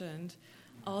imagined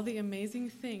all the amazing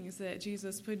things that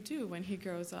Jesus would do when he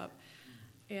grows up.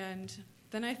 And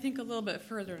then I think a little bit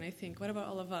further, and I think, what about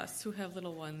all of us who have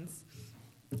little ones?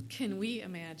 Can we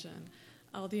imagine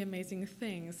all the amazing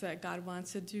things that God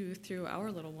wants to do through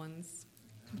our little ones?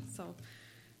 So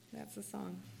that's the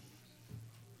song.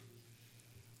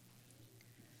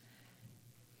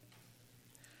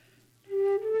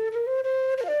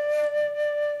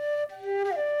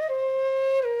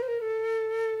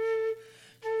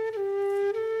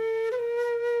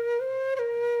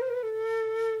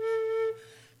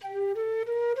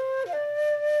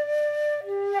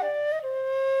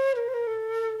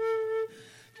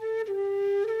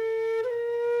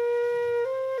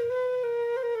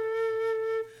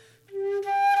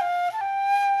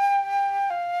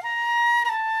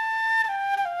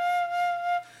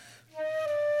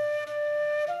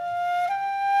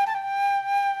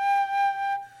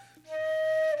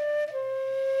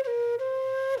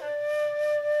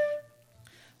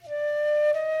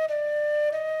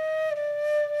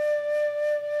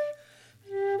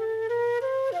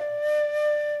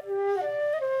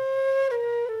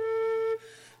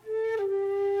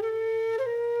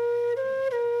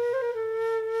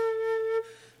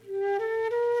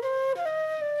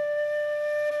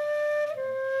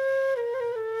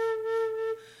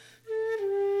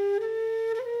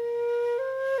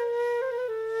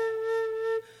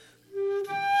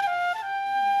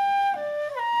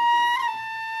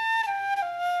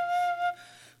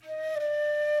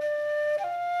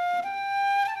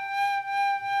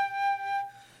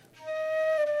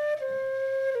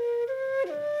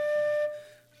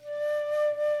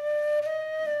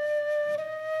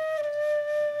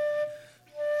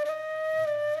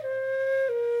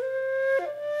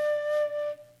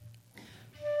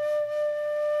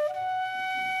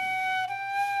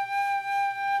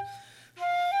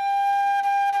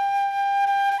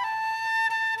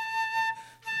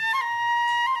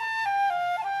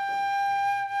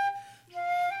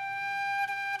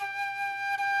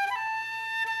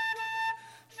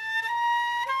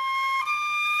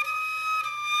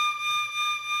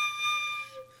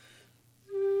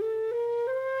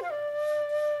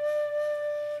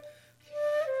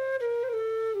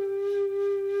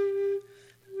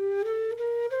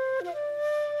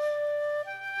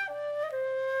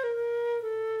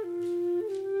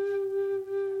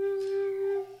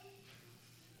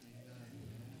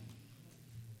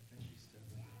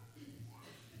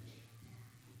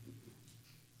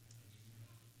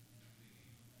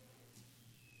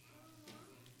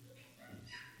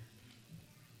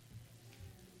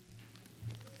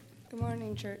 Good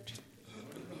morning, church.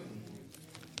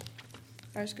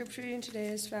 Our scripture reading today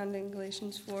is found in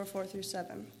Galatians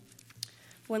 4:4-7.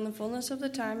 When the fullness of the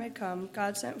time had come,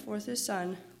 God sent forth his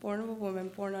Son, born of a woman,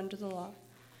 born under the law,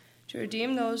 to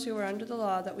redeem those who were under the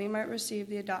law, that we might receive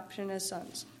the adoption as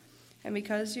sons. And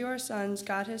because you are sons,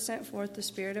 God has sent forth the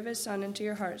Spirit of his Son into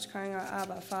your hearts, crying out,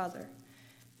 Abba, Father.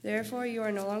 Therefore you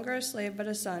are no longer a slave, but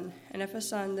a son, and if a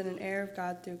son, then an heir of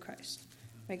God through Christ.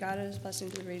 May God add his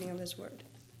blessing to the reading of his word.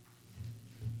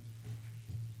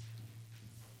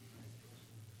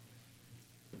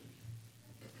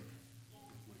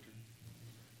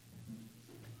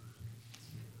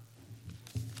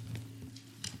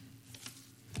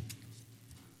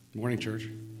 Good morning, church.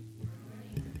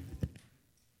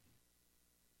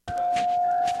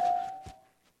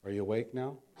 Are you awake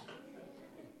now?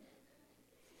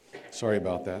 Sorry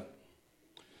about that.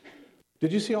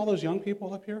 Did you see all those young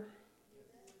people up here?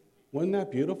 Wasn't that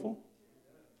beautiful?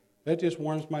 That just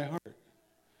warms my heart.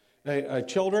 Hey,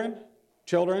 children,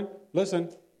 listen.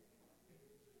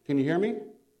 Can you hear me?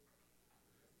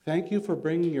 Thank you for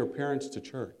bringing your parents to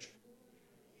church.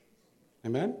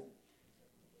 Amen?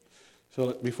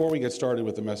 So before we get started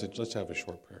with the message, let's have a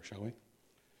short prayer, shall we?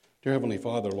 Dear Heavenly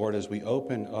Father, Lord, as we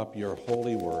open up your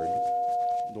holy word,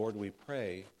 Lord, we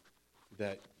pray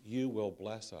that you will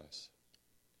bless us,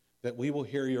 that we will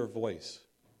hear your voice,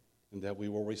 and that we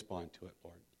will respond to it,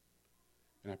 Lord.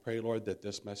 And I pray, Lord, that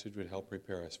this message would help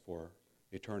prepare us for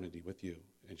eternity with you.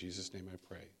 In Jesus' name I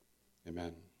pray.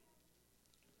 Amen.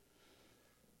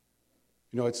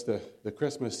 You know, it's the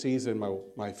Christmas season.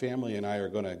 My family and I are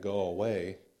going to go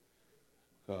away.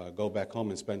 Go back home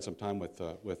and spend some time with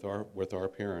our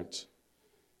parents,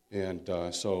 and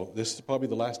so this is probably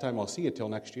the last time I'll see you till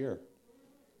next year.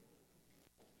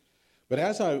 But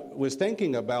as I was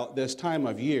thinking about this time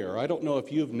of year, I don't know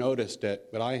if you've noticed it,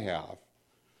 but I have,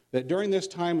 that during this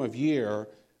time of year,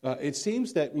 it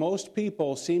seems that most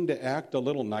people seem to act a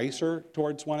little nicer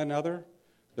towards one another.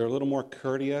 They're a little more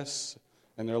courteous,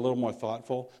 and they're a little more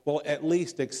thoughtful. Well, at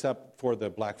least except for the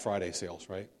Black Friday sales,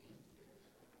 right?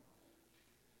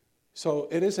 So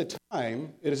it is a time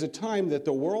that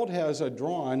the world has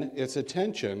drawn its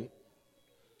attention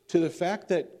to the fact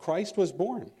that Christ was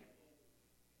born,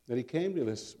 that he came to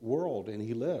this world and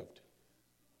he lived.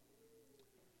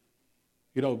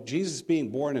 You know, Jesus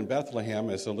being born in Bethlehem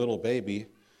as a little baby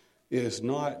is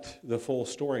not the full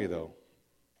story, though.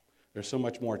 There's so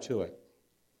much more to it.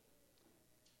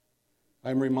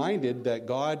 I'm reminded that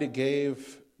God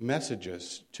gave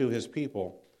messages to his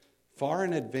people far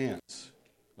in advance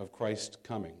of Christ's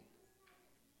coming.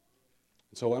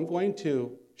 So I'm going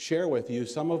to share with you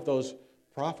some of those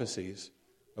prophecies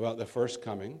about the first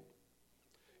coming,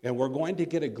 and we're going to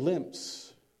get a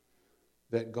glimpse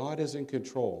that God is in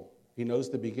control. He knows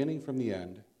the beginning from the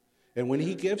end. And when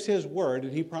he gives his word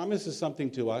and he promises something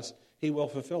to us, he will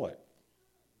fulfill it.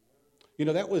 You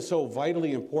know, that was so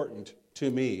vitally important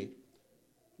to me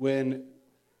when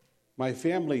my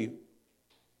family,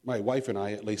 my wife and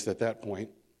I, at least at that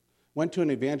point, went to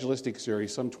an evangelistic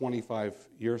series some 25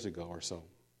 years ago or so.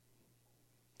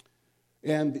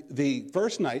 And the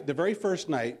very first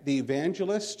night, the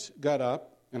evangelist got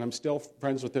up, and I'm still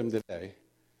friends with him today.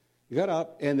 He got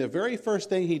up, and the very first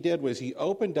thing he did was he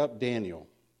opened up Daniel.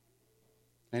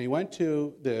 And he went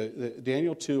to the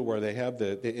Daniel 2 where they have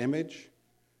the image,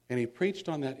 and he preached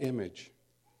on that image.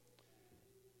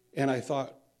 And I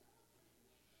thought,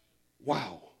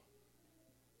 wow,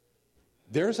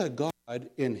 there's a God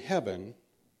in heaven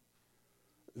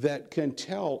that can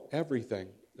tell everything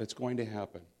that's going to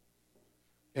happen.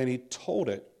 And he told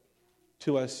it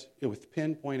to us with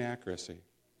pinpoint accuracy.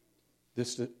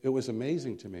 It was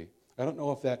amazing to me. I don't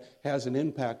know if that has an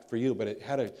impact for you, but it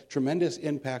had a tremendous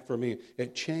impact for me.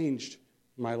 It changed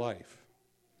my life.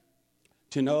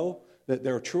 To know that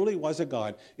there truly was a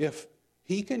God, if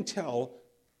he can tell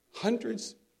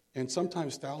hundreds and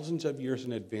sometimes thousands of years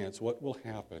in advance what will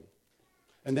happen,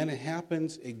 and then it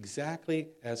happens exactly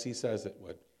as he says it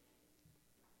would,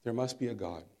 there must be a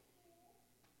God.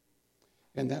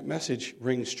 And that message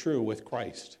rings true with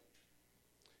Christ.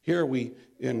 Here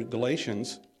in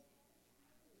Galatians,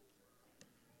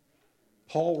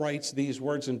 Paul writes these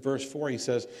words in verse 4. He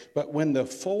says, "But when the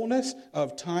fullness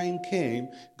of time came,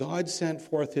 God sent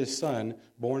forth his Son,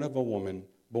 born of a woman,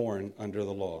 born under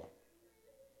the law."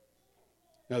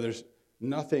 Now, there's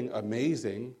nothing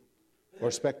amazing or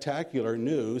spectacular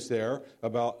news there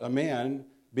about a man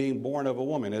being born of a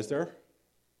woman, is there?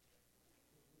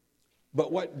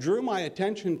 But what drew my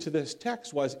attention to this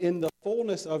text was in the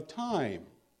fullness of time.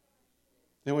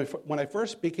 And when I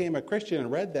first became a Christian and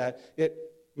read that, it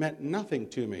meant nothing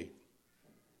to me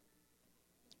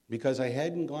because I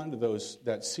hadn't gone to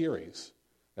that series,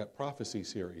 that prophecy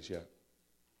series yet.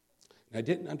 And I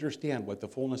didn't understand what the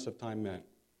fullness of time meant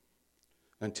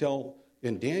until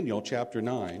in Daniel chapter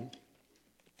 9,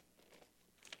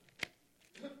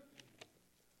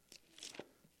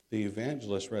 the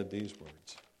evangelist read these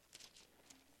words.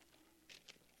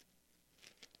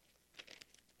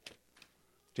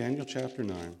 Daniel chapter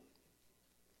 9,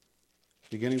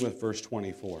 beginning with verse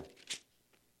 24.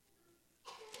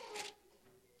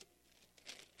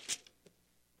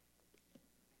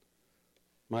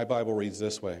 My Bible reads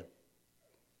this way.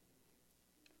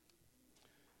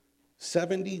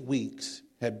 70 weeks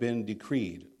had been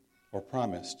decreed or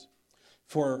promised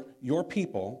for your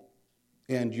people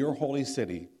and your holy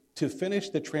city to finish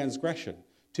the transgression,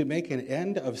 to make an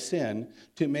end of sin,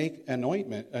 to make an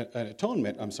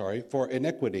atonement for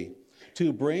iniquity,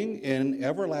 to bring in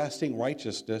everlasting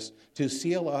righteousness, to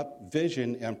seal up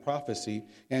vision and prophecy,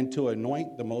 and to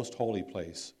anoint the most holy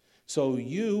place. So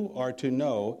you are to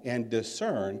know and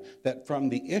discern that from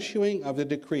the issuing of the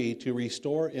decree to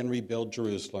restore and rebuild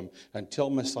Jerusalem until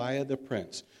Messiah the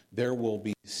Prince, there will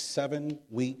be 7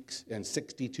 weeks and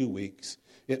 62 weeks.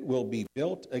 It will be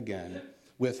built again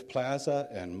with plaza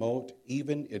and moat,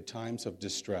 even in times of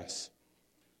distress.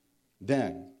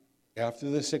 Then,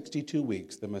 after the 62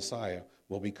 weeks, the Messiah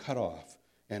will be cut off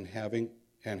and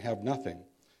have nothing,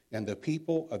 and the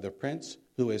people of the Prince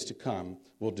who is to come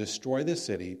will destroy the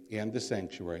city and the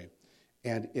sanctuary,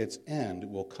 and its end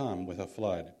will come with a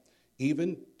flood.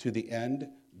 Even to the end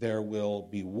there will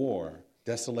be war.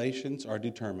 Desolations are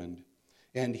determined.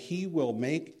 And he will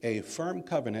make a firm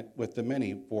covenant with the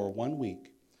many for 1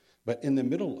 week. But in the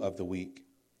middle of the week,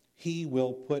 he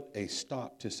will put a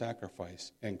stop to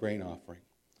sacrifice and grain offering.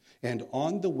 And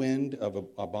on the wind of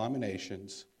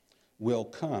abominations will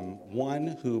come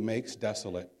one who makes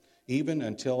desolate, even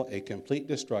until a complete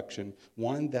destruction,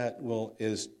 one that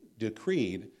is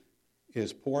decreed,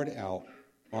 is poured out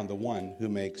on the one who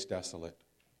makes desolate.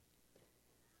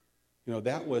 You know,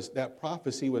 that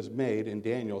prophecy was made in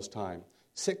Daniel's time,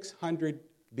 600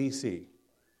 BC.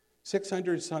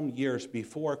 600 some years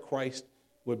before Christ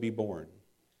would be born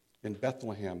in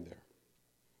Bethlehem there.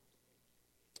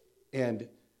 And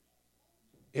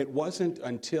it wasn't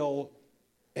until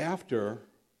after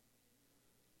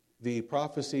the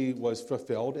prophecy was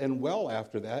fulfilled, and well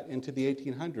after that, into the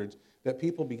 1800s, that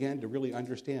people began to really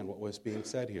understand what was being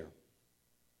said here.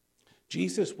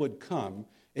 Jesus would come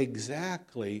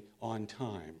exactly on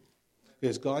time.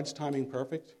 Is God's timing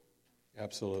perfect?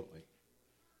 Absolutely.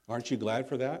 Aren't you glad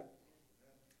for that?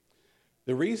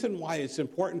 The reason why it's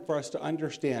important for us to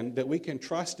understand that we can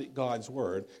trust God's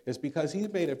word is because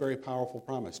he's made a very powerful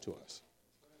promise to us.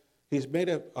 He's made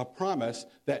a promise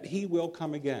that he will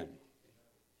come again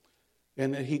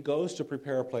and that he goes to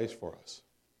prepare a place for us.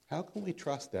 How can we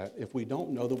trust that if we don't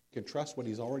know that we can trust what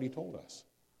he's already told us?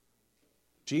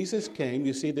 Jesus came,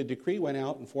 you see, the decree went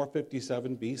out in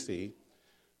 457 BC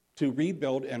to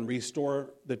rebuild and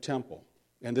restore the temple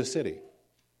and the city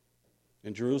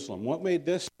in Jerusalem. What made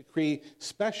this decree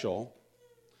special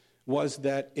was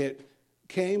that it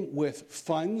came with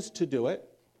funds to do it,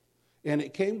 and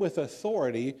it came with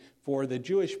authority for the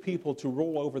Jewish people to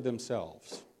rule over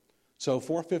themselves. So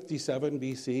 457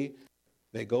 BC,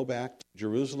 they go back to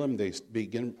Jerusalem, they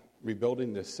begin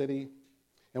rebuilding the city,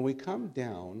 and we come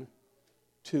down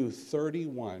to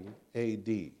 31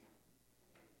 AD.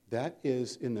 That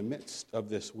is in the midst of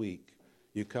this week.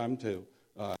 You come to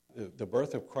the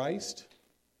birth of Christ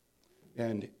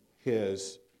and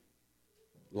his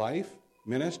life,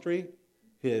 ministry,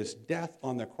 his death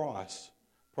on the cross,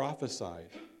 prophesied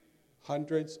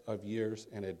hundreds of years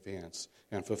in advance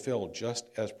and fulfilled just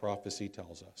as prophecy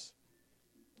tells us.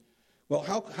 Well,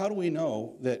 how do we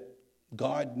know that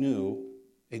God knew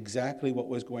exactly what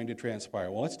was going to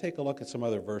transpire? Well, let's take a look at some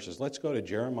other verses. Let's go to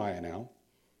Jeremiah now.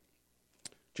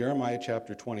 Jeremiah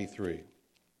chapter 23.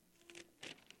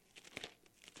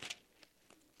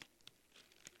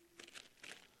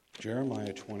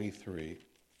 Jeremiah 23. And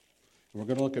we're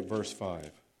going to look at verse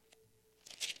 5.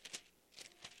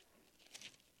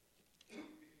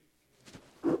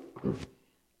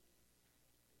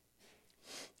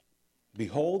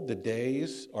 Behold, the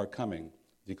days are coming,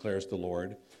 declares the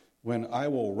Lord, when I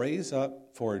will raise up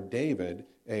for David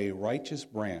a righteous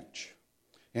branch,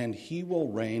 and he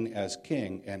will reign as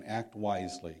king and act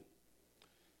wisely,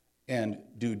 and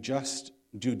do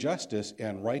justice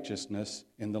and righteousness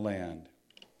in the land.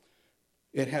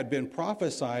 It had been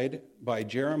prophesied by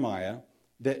Jeremiah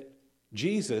that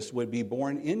Jesus would be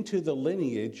born into the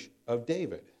lineage of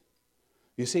David.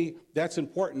 You see, that's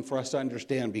important for us to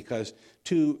understand because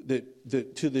to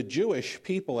the Jewish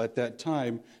people at that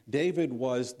time, David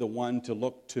was the one to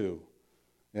look to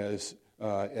as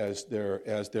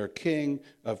their king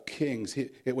of kings.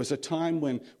 It was a time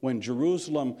when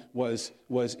Jerusalem was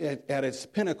at its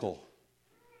pinnacle.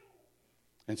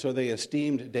 And so they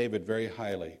esteemed David very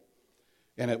highly.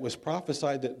 And it was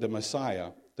prophesied that the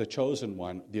Messiah, the chosen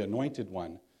one, the anointed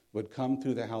one, would come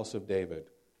through the house of David.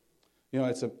 You know,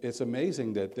 it's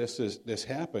amazing that this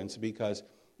happens because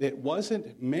it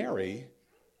wasn't Mary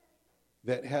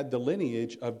that had the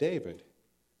lineage of David,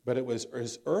 but it was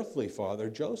his earthly father,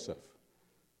 Joseph,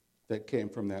 that came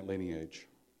from that lineage.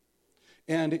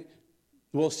 And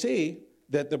we'll see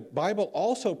that the Bible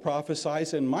also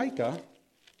prophesies in Micah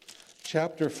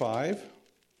chapter 5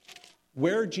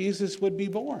 where Jesus would be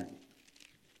born.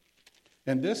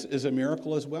 And this is a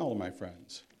miracle as well, my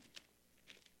friends.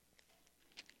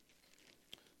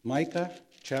 Micah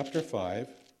chapter 5,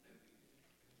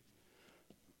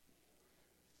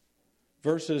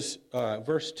 verse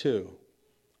 2.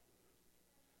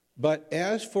 But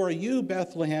as for you,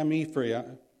 Bethlehem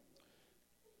Ephraim,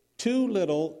 too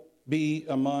little to be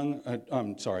among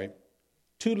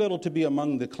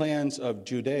the clans of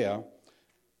Judea.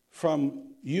 From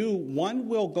you one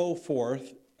will go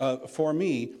forth for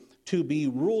me to be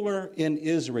ruler in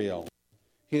Israel.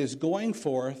 His going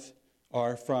forth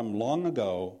are from long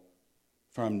ago,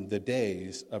 from the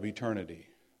days of eternity.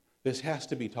 This has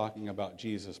to be talking about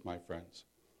Jesus, my friends.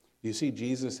 You see,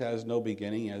 Jesus has no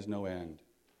beginning, he has no end.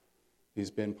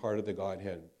 He's been part of the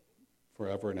Godhead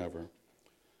forever and ever.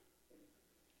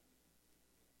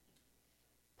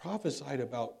 Prophesied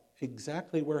about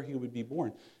exactly where he would be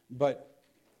born. But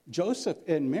Joseph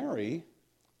and Mary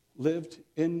lived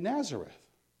in Nazareth.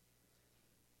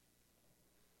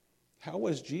 How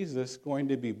was Jesus going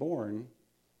to be born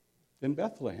in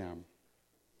Bethlehem?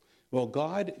 Well,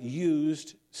 God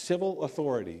used civil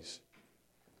authorities.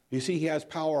 You see, he has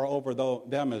power over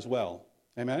them as well.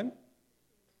 Amen?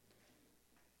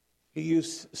 He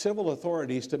used civil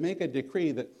authorities to make a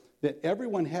decree that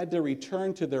everyone had to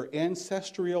return to their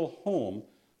ancestral home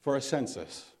for a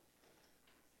census.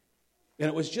 And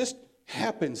it was just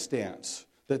happenstance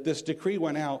that this decree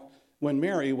went out when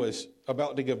Mary was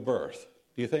about to give birth.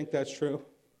 Do you think that's true?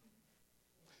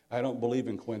 I don't believe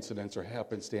in coincidence or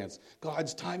happenstance.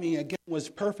 God's timing again was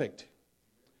perfect.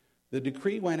 The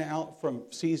decree went out from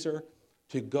Caesar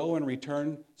to go and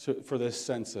return for this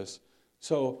census.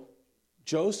 So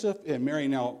Joseph and Mary,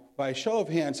 now, by a show of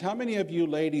hands, how many of you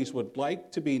ladies would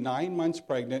like to be 9 months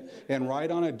pregnant and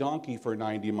ride on a donkey for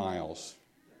 90 miles?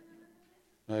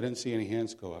 I didn't see any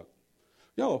hands go up.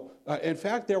 No, in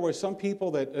fact, there were some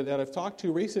people that I've talked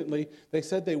to recently, they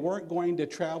said they weren't going to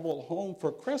travel home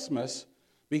for Christmas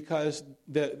because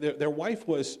their wife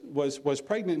was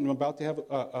pregnant and about to have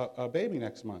a baby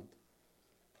next month.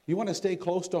 You want to stay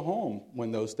close to home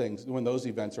when those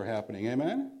events are happening.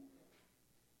 Amen?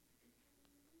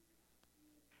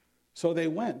 So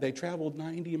they traveled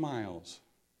 90 miles.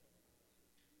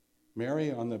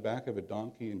 Mary on the back of a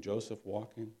donkey and Joseph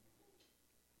walking.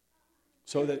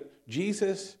 So that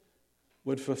Jesus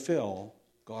would fulfill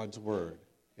God's word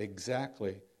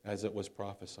exactly as it was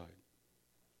prophesied.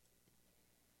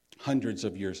 Hundreds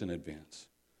of years in advance.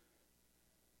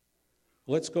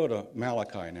 Let's go to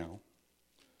Malachi now.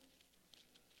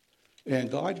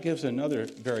 And God gives another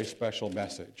very special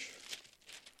message.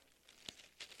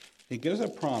 He gives a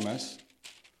promise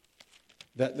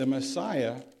that the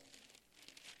Messiah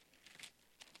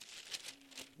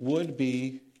would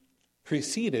be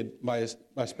preceded by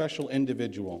a special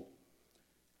individual.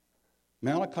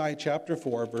 Malachi chapter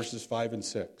 4, verses 5 and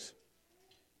 6.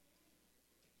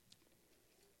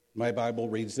 My Bible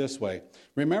reads this way.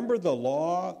 Remember the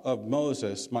law of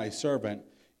Moses, my servant,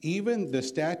 even the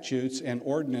statutes and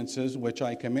ordinances which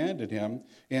I commanded him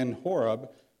in Horeb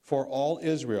for all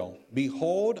Israel.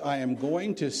 Behold, I am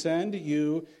going to send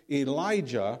you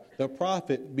Elijah the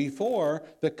prophet before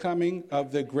the coming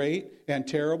of the great and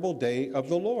terrible day of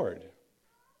the Lord.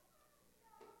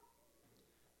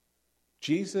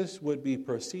 Jesus would be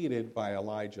preceded by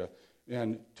Elijah.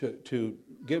 And to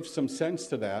give some sense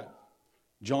to that,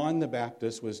 John the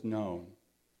Baptist was known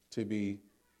to be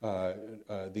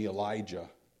the Elijah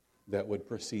that would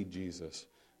precede Jesus.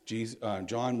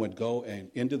 John would go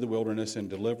into the wilderness and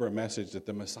deliver a message that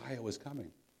the Messiah was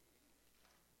coming.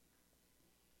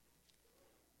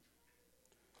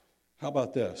 How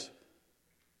about this?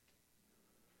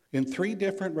 In 3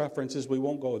 different references, we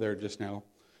won't go there just now,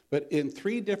 but in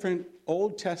 3 different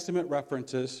Old Testament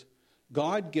references,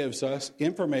 God gives us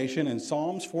information in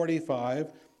Psalms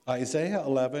 45, Isaiah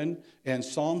 11, and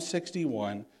Psalm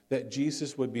 61 that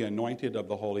Jesus would be anointed of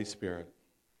the Holy Spirit.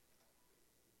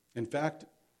 In fact,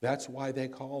 that's why they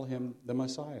call him the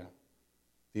Messiah,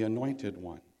 the anointed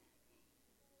one.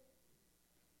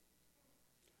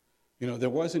 You know, there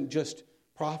wasn't just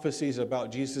prophecies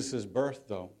about Jesus' birth,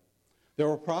 though. There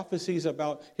were prophecies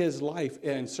about his life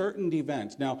and certain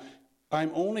events. Now,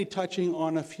 I'm only touching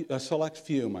on a select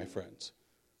few, my friends.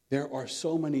 There are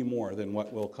so many more than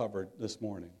what we'll cover this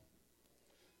morning.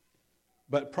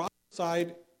 But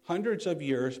prophesied hundreds of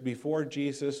years before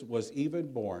Jesus was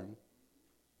even born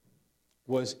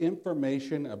was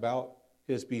information about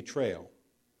his betrayal.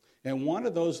 And one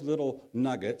of those little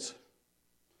nuggets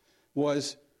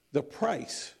was the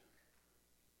price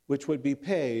which would be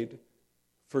paid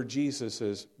for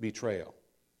Jesus' betrayal.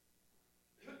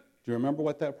 Do you remember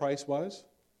what that price was?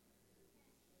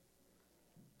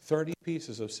 30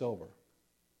 pieces of silver.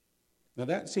 Now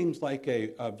that seems like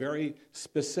a very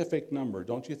specific number,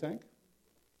 don't you think?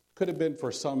 Could have been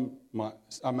for some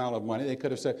amount of money. They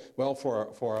could have said, well,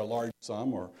 for a large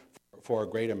sum or for a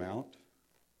great amount.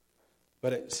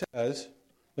 But it says,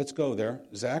 let's go there,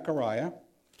 Zechariah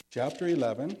chapter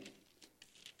 11,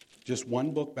 just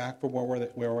one book back from where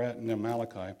we're at in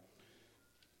Malachi.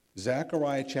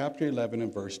 Zechariah chapter 11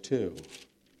 and verse 2.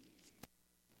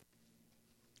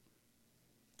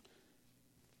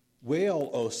 Wail,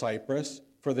 O Cyprus,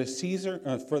 for the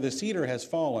cedar has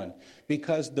fallen,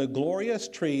 because the glorious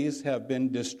trees have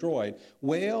been destroyed.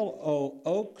 Wail, O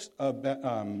oaks of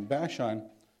Bashan.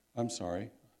 I'm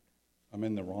sorry, I'm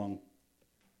in the wrong.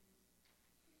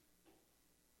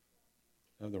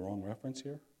 I have the wrong reference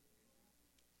here.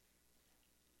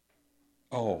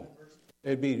 Oh,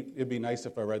 it'd be nice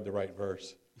if I read the right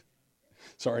verse.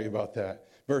 Sorry about that.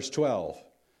 Verse 12.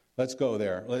 Let's go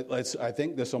there. I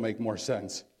think this will make more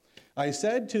sense. I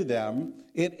said to them,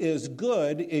 it is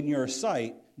good in your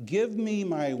sight. Give me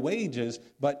my wages,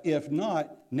 but if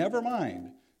not, never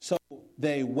mind. So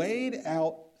they weighed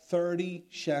out 30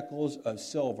 shekels of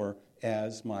silver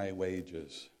as my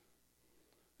wages.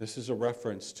 This is a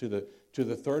reference to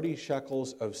the 30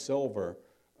 shekels of silver,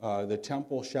 the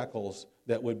temple shekels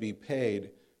that would be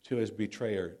paid to his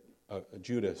betrayer,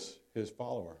 Judas, his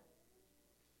follower.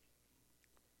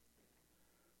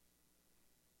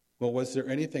 Well, was there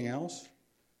anything else?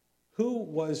 Who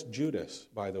was Judas,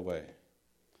 by the way?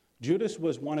 Judas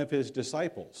was one of his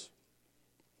disciples.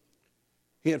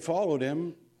 He had followed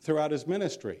him throughout his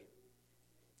ministry.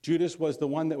 Judas was the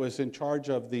one that was in charge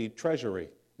of the treasury,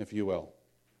 if you will,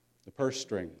 the purse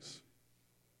strings.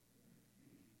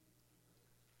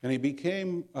 And he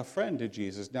became a friend to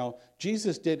Jesus. Now,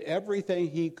 Jesus did everything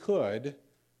he could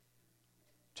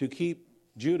to keep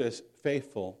Judas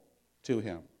faithful to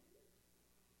him.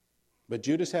 But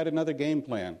Judas had another game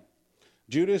plan.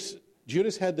 Judas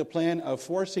had the plan of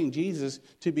forcing Jesus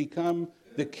to become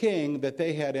the king that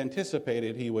they had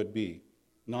anticipated he would be,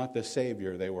 not the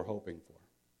Savior they were hoping for.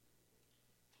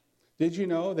 Did you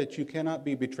know that you cannot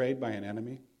be betrayed by an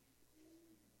enemy?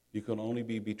 You can only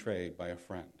be betrayed by a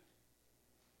friend.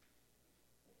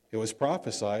 It was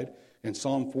prophesied in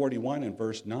Psalm 41 and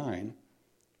verse 9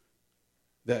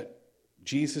 that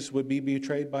Jesus would be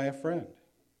betrayed by a friend.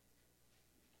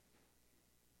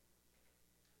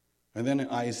 And then in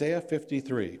Isaiah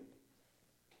 53,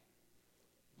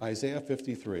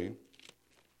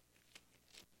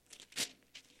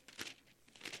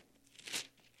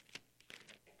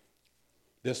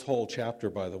 this whole chapter,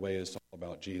 by the way, is all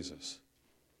about Jesus.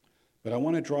 But I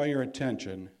want to draw your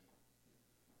attention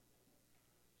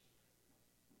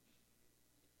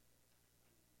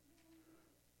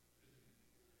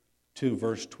to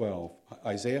verse 12.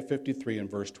 Isaiah 53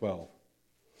 and verse 12.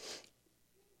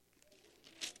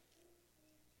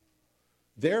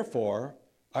 Therefore,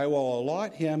 I will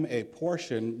allot him a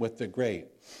portion with the great,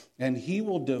 and he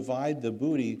will divide the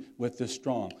booty with the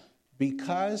strong,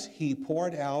 because he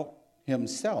poured out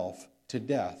himself to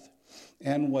death,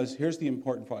 and was, here's the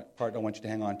important part I want you to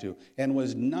hang on to, and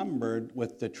was numbered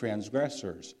with the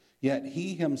transgressors. Yet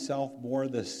he himself bore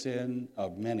the sin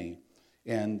of many,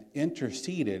 and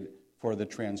interceded for the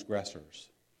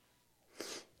transgressors.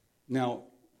 Now,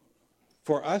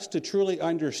 for us to truly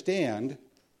understand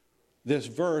this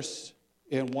verse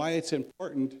and why it's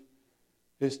important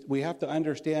is we have to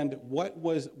understand what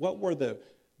were the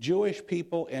Jewish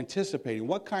people anticipating.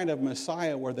 What kind of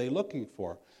Messiah were they looking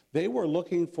for? They were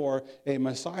looking for a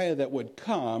Messiah that would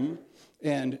come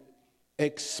and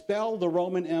expel the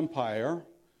Roman Empire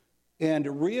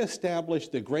and reestablish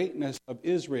the greatness of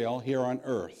Israel here on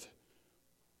earth.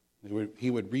 He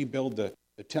would rebuild the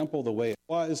temple the way it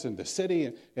was and the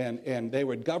city, and they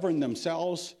would govern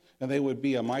themselves, and they would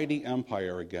be a mighty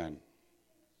empire again.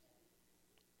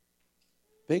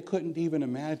 They couldn't even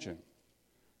imagine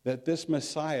that this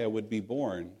Messiah would be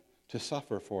born to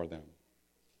suffer for them.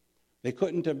 They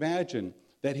couldn't imagine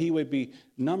that he would be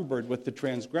numbered with the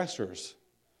transgressors.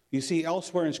 You see,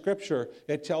 elsewhere in Scripture,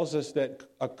 it tells us that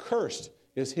accursed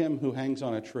is him who hangs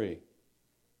on a tree.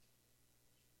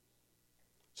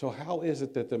 So how is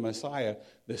it that the Messiah,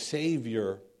 the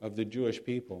Savior of the Jewish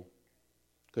people,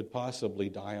 could possibly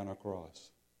die on a cross?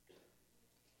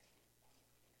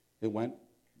 It went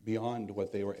beyond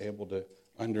what they were able to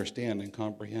understand and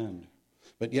comprehend.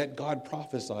 But yet God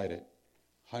prophesied it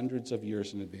hundreds of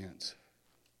years in advance.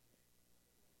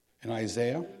 In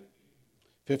Isaiah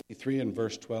 53 and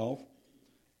verse 12,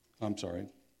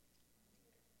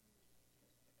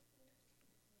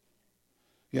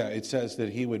 it says that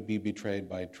he would be betrayed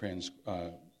by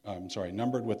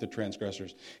numbered with the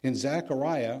transgressors. In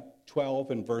Zechariah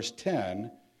 12 and verse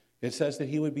 10, it says that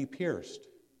he would be pierced.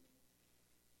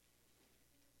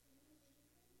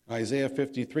 Isaiah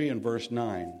 53 and verse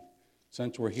 9.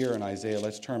 Since we're here in Isaiah,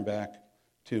 let's turn back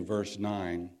to verse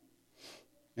 9.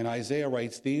 And Isaiah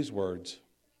writes these words: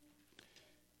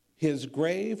 His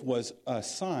grave was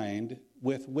assigned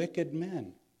with wicked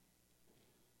men,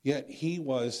 yet he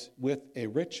was with a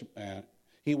rich man.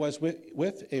 He was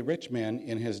with a rich man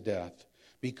in his death,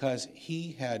 because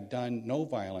he had done no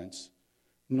violence,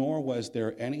 nor was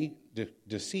there any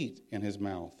deceit in his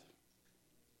mouth.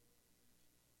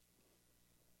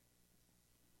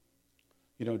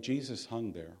 You know, Jesus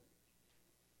hung there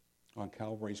on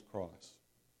Calvary's cross,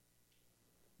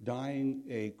 dying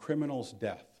a criminal's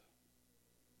death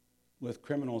with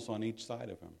criminals on each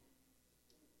side of him.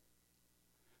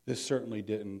 This certainly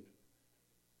didn't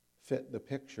fit the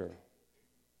picture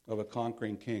of a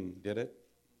conquering king, did it?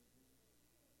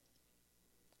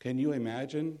 Can you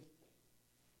imagine?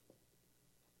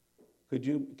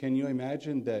 Can you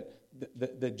imagine that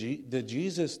the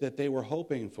Jesus that they were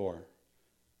hoping for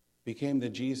became the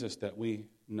Jesus that we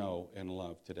know and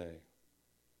love today?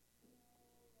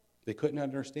 They couldn't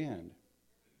understand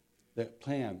that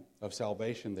plan of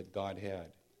salvation that God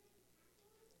had.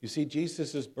 You see,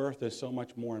 Jesus' birth is so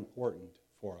much more important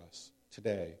for us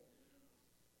today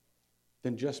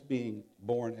than just being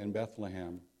born in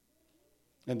Bethlehem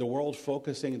and the world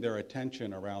focusing their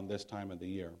attention around this time of the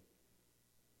year.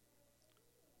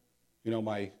 You know,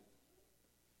 my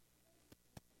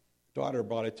daughter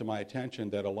brought it to my attention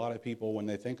that a lot of people, when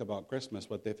they think about Christmas,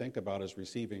 what they think about is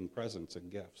receiving presents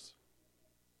and gifts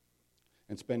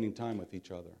and spending time with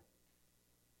each other.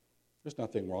 There's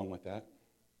nothing wrong with that.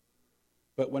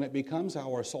 But when it becomes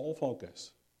our sole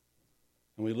focus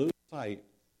and we lose sight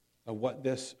of what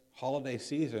this holiday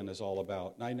season is all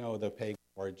about, and I know the pagan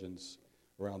origins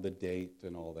around the date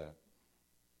and all that,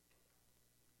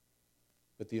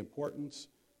 but the importance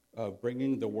of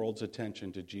bringing the world's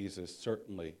attention to Jesus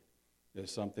certainly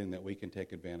is something that we can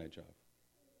take advantage of.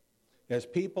 As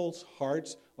people's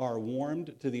hearts are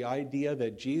warmed to the idea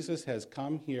that Jesus has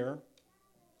come here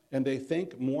and they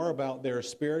think more about their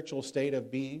spiritual state of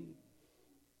being,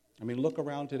 I mean, look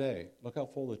around today. Look how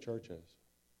full the church is.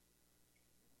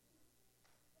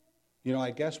 You know,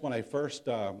 I guess when I first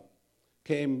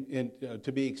came in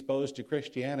to be exposed to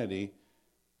Christianity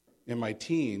in my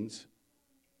teens,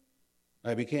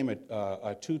 I became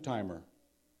a two-timer.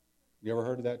 You ever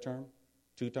heard of that term?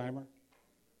 Two-timer?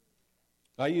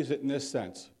 I use it in this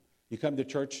sense. You come to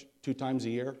church 2 times a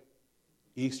year,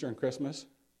 Easter and Christmas.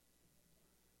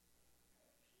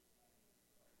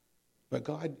 But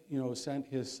God, sent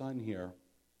his Son here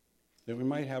that we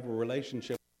might have a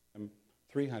relationship with him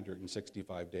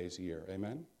 365 days a year.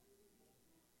 Amen?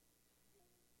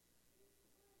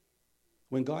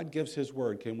 When God gives his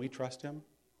word, can we trust him?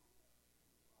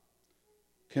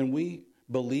 Can we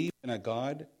believe in a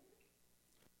God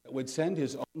that would send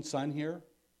his own Son here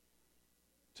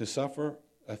to suffer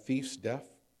a thief's death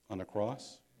on a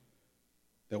cross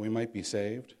that we might be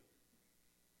saved?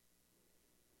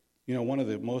 You know, one of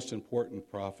the most important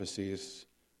prophecies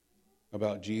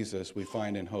about Jesus we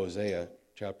find in Hosea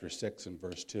chapter 6 and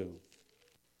verse 2.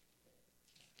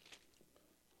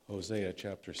 Hosea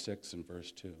chapter 6 and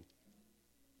verse 2.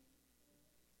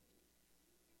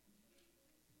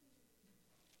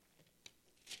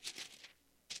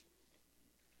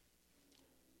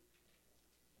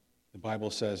 The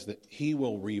Bible says that he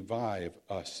will revive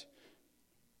us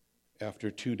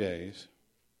after 2 days.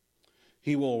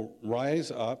 He will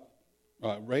raise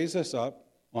us up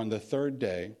on the 3rd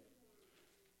day,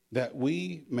 that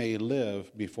we may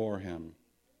live before him.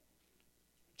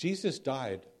 Jesus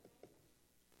died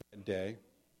that day,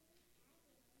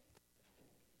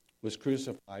 was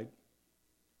crucified,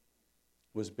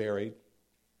 was buried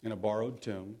in a borrowed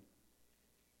tomb,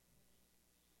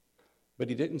 but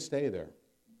he didn't stay there.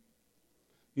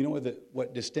 You know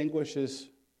what distinguishes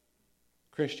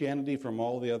Christianity from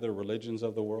all the other religions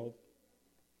of the world?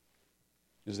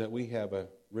 Is that we have a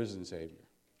risen Savior.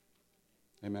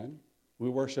 Amen? We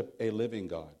worship a living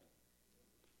God.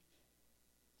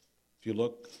 If you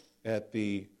look at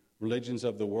the religions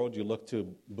of the world, you look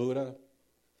to Buddha,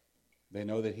 they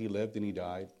know that he lived and he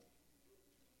died.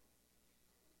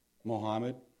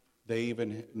 Muhammad, they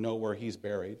even know where he's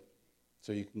buried,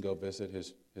 so you can go visit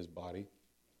his body.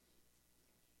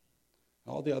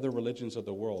 All the other religions of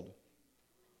the world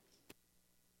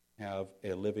have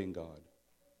a living God.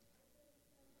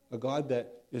 A God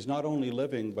that is not only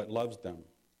living, but loves them.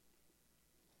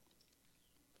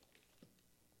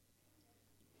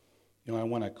 You know, I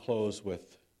want to close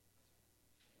with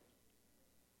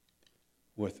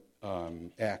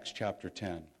Acts chapter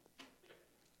 10.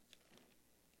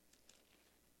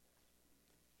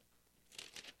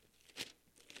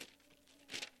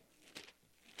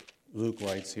 Luke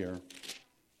writes here,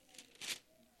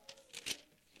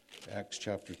 Acts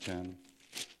chapter 10.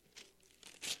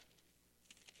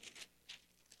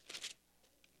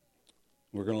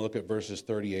 We're going to look at verses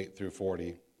 38 through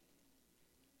 40.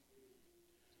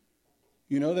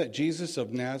 You know that Jesus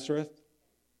of Nazareth,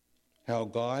 how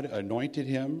God anointed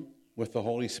him with the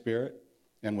Holy Spirit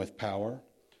and with power,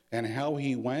 and how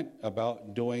he went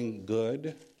about doing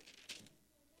good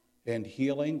and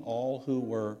healing all who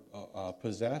were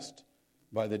possessed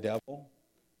by the devil,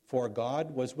 for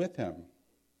God was with him.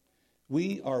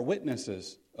 We are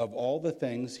witnesses of all the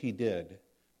things he did,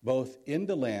 both in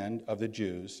the land of the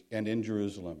Jews and in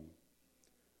Jerusalem.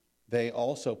 They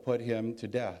also put him to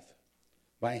death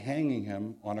by hanging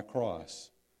him on a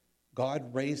cross.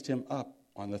 God raised him up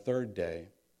on the 3rd day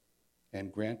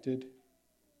and granted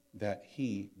that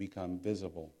he become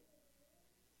visible.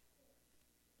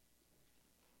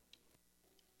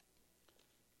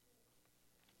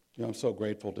 You know, I'm so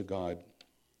grateful to God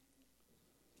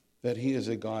that he is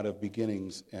a God of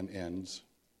beginnings and ends.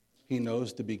 He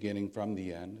knows the beginning from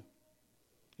the end.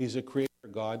 He's a creator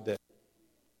God that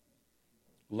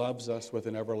loves us with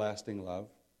an everlasting love.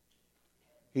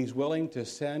 He's willing to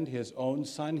send his own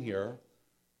Son here,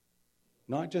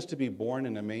 not just to be born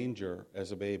in a manger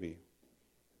as a baby,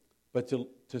 but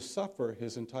to suffer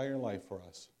his entire life for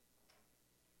us,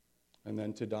 and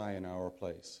then to die in our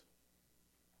place,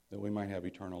 that we might have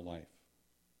eternal life.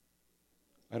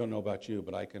 I don't know about you,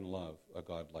 but I can love a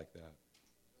God like that.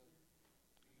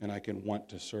 And I can want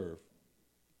to serve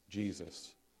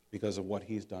Jesus because of what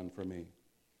he's done for me.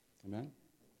 Amen?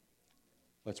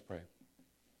 Let's pray.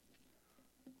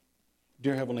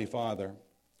 Dear Heavenly Father,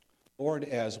 Lord,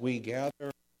 as we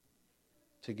gather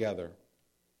together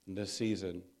in this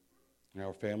season in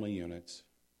our family units,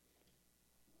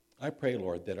 I pray,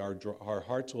 Lord, that our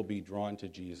hearts will be drawn to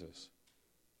Jesus,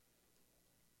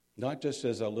 not just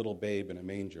as a little babe in a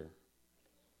manger,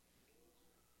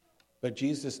 but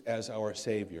Jesus as our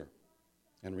Savior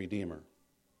and Redeemer.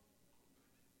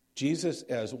 Jesus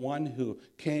as one who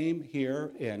came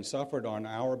here and suffered on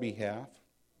our behalf,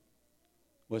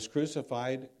 was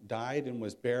crucified, died, and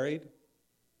was buried,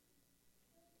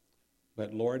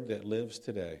 but Lord, that lives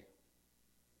today.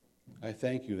 I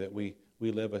thank you that we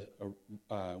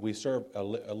serve a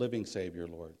living Savior,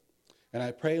 Lord. And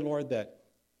I pray, Lord, that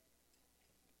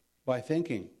by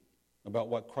thinking about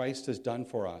what Christ has done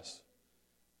for us,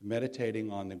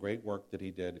 meditating on the great work that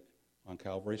he did on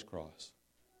Calvary's cross,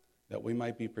 that we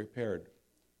might be prepared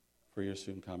for your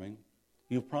soon coming.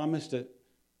 You've promised it,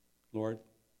 Lord.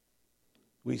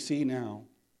 We see now,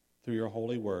 through your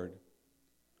holy word,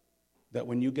 that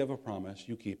when you give a promise,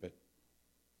 you keep it.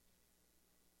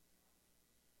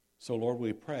 So, Lord,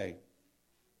 we pray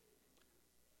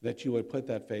that you would put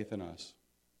that faith in us,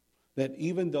 that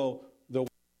even though the world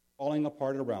is falling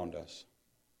apart around us,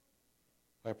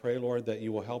 I pray, Lord, that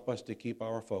you will help us to keep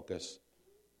our focus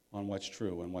on what's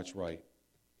true and what's right,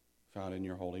 found in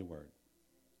your holy word.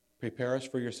 Prepare us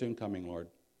for your soon coming, Lord.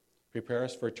 Prepare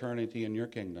us for eternity in your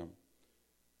kingdom.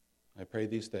 I pray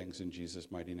these things in Jesus'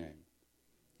 mighty name.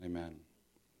 Amen.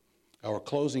 Our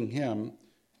closing hymn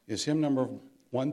is hymn number